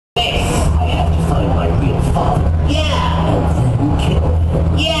This. I have to find my real father. Yeah. And then kill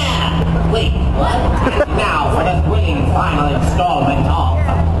him. Yeah. Wait, what? Now for the thrilling final installment of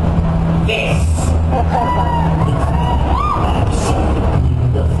this. Absolutely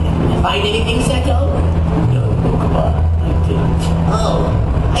nothing. Find anything, Seto? No, Kaiba, I didn't. Oh,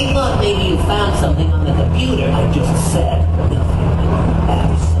 I thought maybe you found something on the computer. I just said nothing.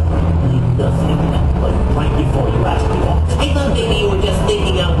 Absolutely nothing. But right before you asked me that, I thought maybe you were just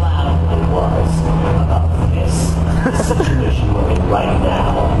thinking out loud. I was. About this. The situation we're in right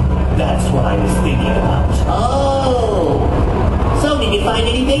now. That's what I was thinking about. Oh! So, did you find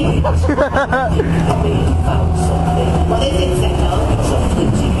anything? I think I may have found something. What is it, Seto? It's a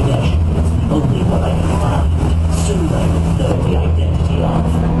flimsy connection. It's the only one I can find. Soon I will know the identity of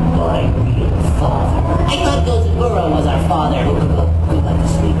my real father. I thought Gozaburo was our father. Go back to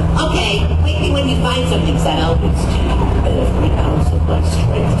sleep. Okay, wake me when you find something, Seto. It's taking every ounce of my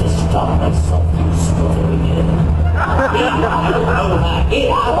strength to stop myself from smothering him.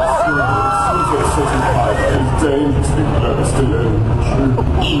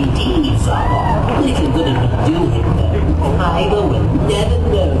 Indeed, Zaba. Little good it will do him, though. Kaiba will never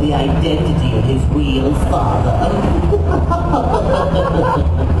know the identity of his real father.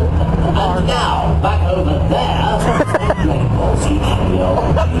 And now, back over there. Dragon Ball Z cameo.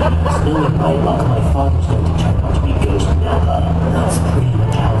 Knowing my luck, my father's going to turn out to be Ghost Nappa. That's pretty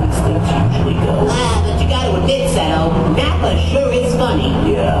much how these things usually go. But you gotta admit, Seto, Nappa sure is funny.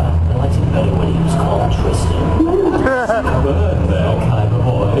 Yeah, I liked him better when he was called Tristan. Burn there, Kaiba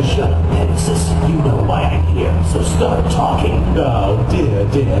boy. Shut up, Pegasus. You know why I'm here, so start talking. Oh, dear,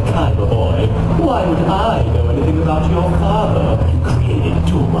 dear Kaiba boy. Why would I know anything about your father? You created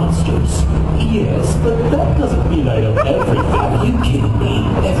dual monsters. Yes, but that doesn't mean I know everything. Are you kidding me?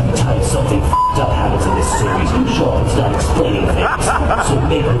 Every time something f***ed up happens in this series, you show up and start explaining things. So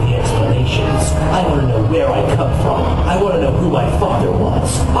make me the explanations. I want to know where I come from. I want to know who my father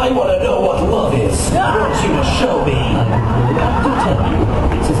was. I want to know what love is. I want you to show me. I have to tell you,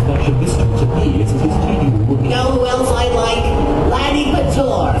 it's as much a mystery to me as it is to you. You know who else I like? Lanny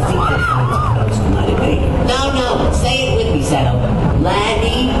Pator. I think you're trying to pronounce Lanny. No, say it with me, Seto.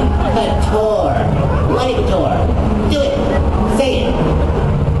 Lanny Pator. Lanny Pator. Do it. Say it.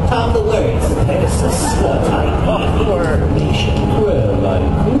 Talk the words. Pegasus. I need information. Well, I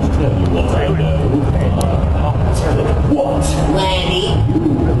could tell you what I know. What? Lanny?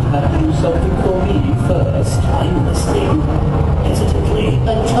 You have to do something for me first. I'm listening. Hesitantly.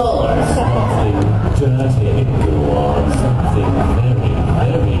 Pator. Something dirty. Go on. Something very,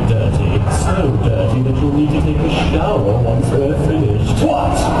 very dirty. So dirty that you'll need to take a shower once we're finished.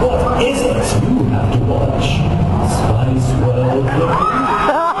 What? What is it? You have to watch Spice World.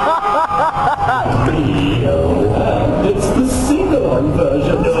 It's the sing-along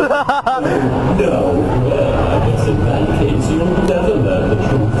version. No. Well, I guess in that case you'll never learn the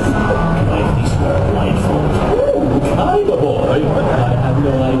truth. Can I at least wear a blindfold? Oh, Kaiba boy. I have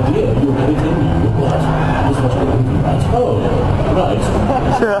no idea you have it in you. What? Just watch a movie, right? Oh, right.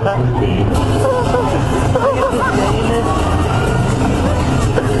 Movie.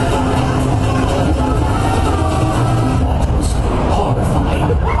 That was horrifying.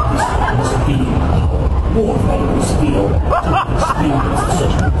 This must be how war veterans feel. Experience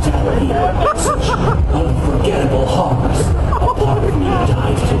such brutality, such unforgettable horrors. A part of me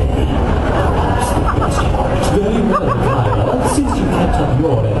died today. Perhaps the best part. Very well, Kaiba. Since you kept up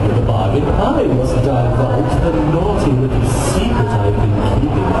your end of the bargain, I must divulge the naughty little secret I've been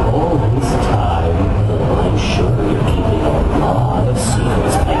keeping all this time. I'm sure you're keeping a lot of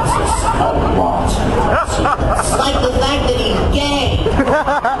secrets, Pegasus. A lot of secrets. Like the fact that he's gay.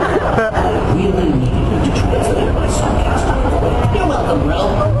 I really needed you to translate my sarcastic quip. You're welcome, bro.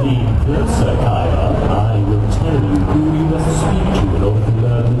 Because, Kaiba, I will tell you who you must speak to in order to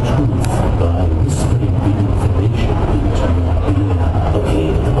learn the truth by whispering the information into your ear. Okay,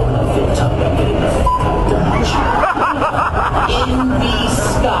 but the moment I feel tired, I'm getting the f*** out of Dodge. In the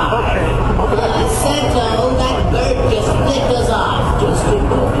sky. Seto, that bird just flipped us off. Just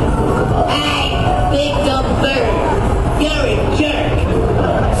ignore me, Kuriboh. Hey, big dumb bird. You're a jerk.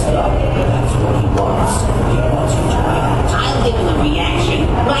 Stop. That's what he wants. He wants you to react. I'll give him a reaction.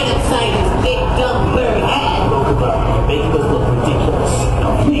 Right upside his big dumb bird head. Kuriboh, you're making us look ridiculous.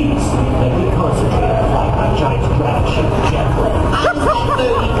 Now please, let me concentrate on flying my giant dragon ship gently. How is that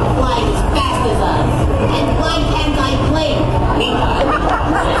bird even flying as fast as us? And why can't I blink? Meanwhile,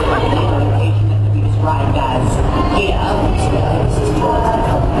 we described as here. This is Jordan's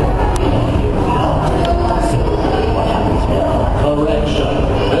company. Here we are. So, what happens now? Correction.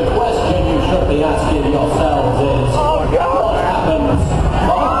 The question you should be asking yourselves is, what happens?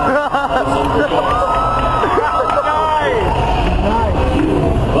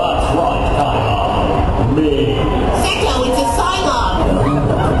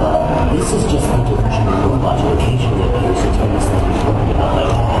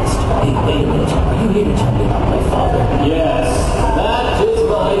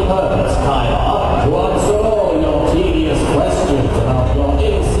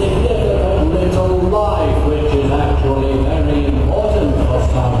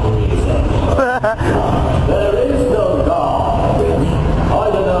 There is no God. Really?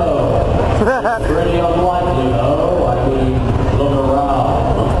 I don't know. It's pretty unlikely, though. I mean, look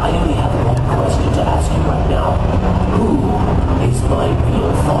around. Look, I only have one question to ask you right now. Who is my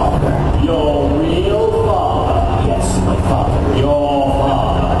real father? Your real father? Yes, my father. Your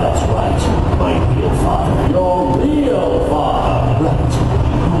father. That's right. My real father. Your real father. Right.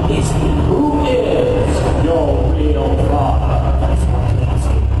 Who is he? Who is your real father? That's what I'm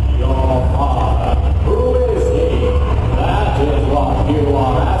asking. Your father. Who is he? That is what you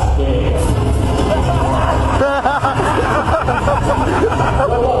are asking.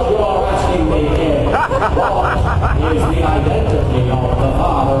 Well, what you are asking me is, what is the identity of the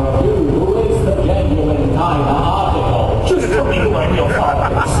father of you? Who is the genuine Kaiba article? Just tell me who my real father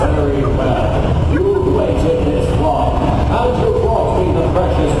is. Very well. You waited this long, and you brought me the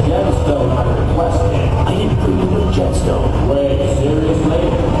precious gemstone I requested. I didn't bring you the gemstone. Wait, seriously?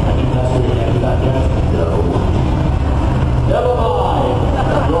 I didn't ask you to get that yet? No. Never mind.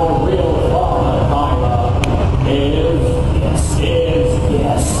 Your real father, Kaiba, is...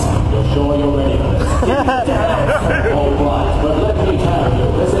 Yes. You're sure you're ready for this? Alright, but let me tell you,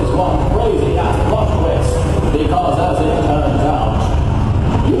 this is one crazy-ass plot twist, because as it turns out,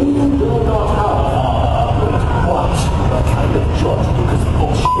 you do not have a father. What? What kind of George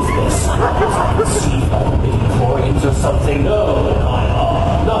bullshit is this? Was I conceived by the midichlorians or something? No, Kaiba,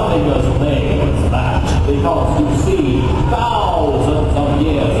 nothing as lame as that, because you see, thousands of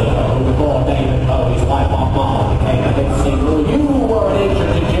years ago, before David Bowie's wife Mama became a hit single, you were an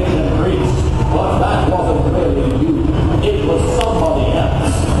ancient Egyptian priest, but that wasn't really you. It was somebody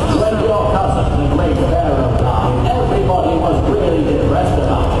else. When your cousin, the great pharaoh, died, everybody was really depressed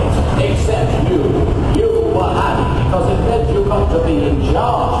about it, except you. You were happy because it meant you got to be in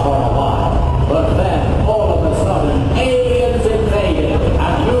charge for a while. But then, all of a sudden, aliens invaded,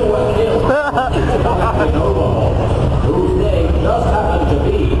 and you were killed by an overlord, whose name just happened to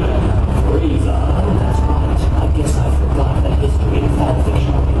be Frieza. Oh, that's right. I guess I forgot that history and fan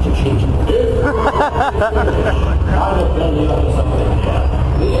fiction are interchangeable. Kind of building up to something here.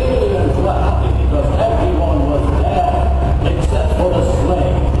 The aliens were happy because everyone was dead, except for the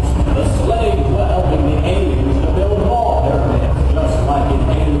slaves. The slaves were helping the aliens to build more pyramids, just like in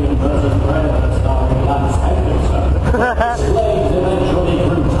Alien vs. Predator starring Lance Henderson. The slaves eventually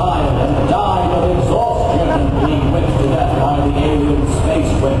grew tired and died of exhaustion and being whipped to death by the alien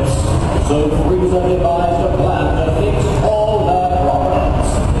space whips. So Frieza devised a plan to fix all their problems.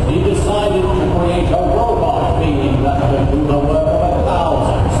 He decided to create a robot being that could do the work of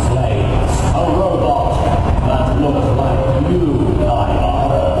 1,000 slaves. A robot that looked like you, Kaiba.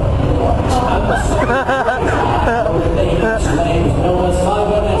 And the slaves known as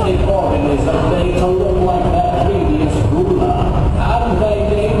cybernetic organisms made to look like their previous ruler. And they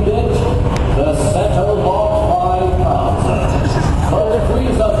named it the Settlebot 5000. But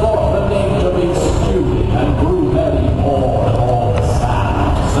Frieza thought the name to be stupid and grew very bored of all the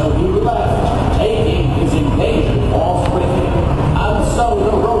sand. So he left, taking his invasion force with him. And so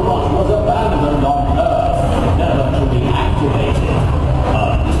the robot was abandoned on Earth, never to be activated.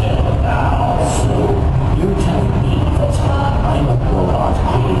 Until now. So you're telling me that I'm a robot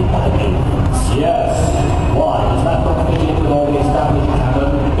created by aliens? Yes. Why? Does that not fit in with all the established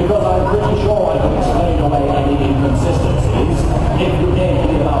canon? Because I'm pretty sure I can explain away any inconsistencies if you gave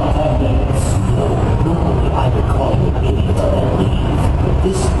me about 10 minutes. No, normally I would call you an idiot and then leave. But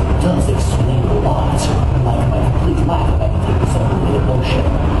this does explain a lot. Like my complete lack of anything resembling emotion.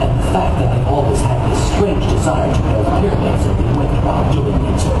 And the fact that I've always had this strange desire to build pyramids and be whipped while doing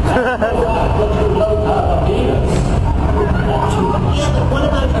it. And the fact that you don't have a penis. Not too much. What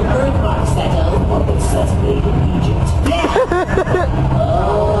about your birthmark, Seto? One that says made in Egypt.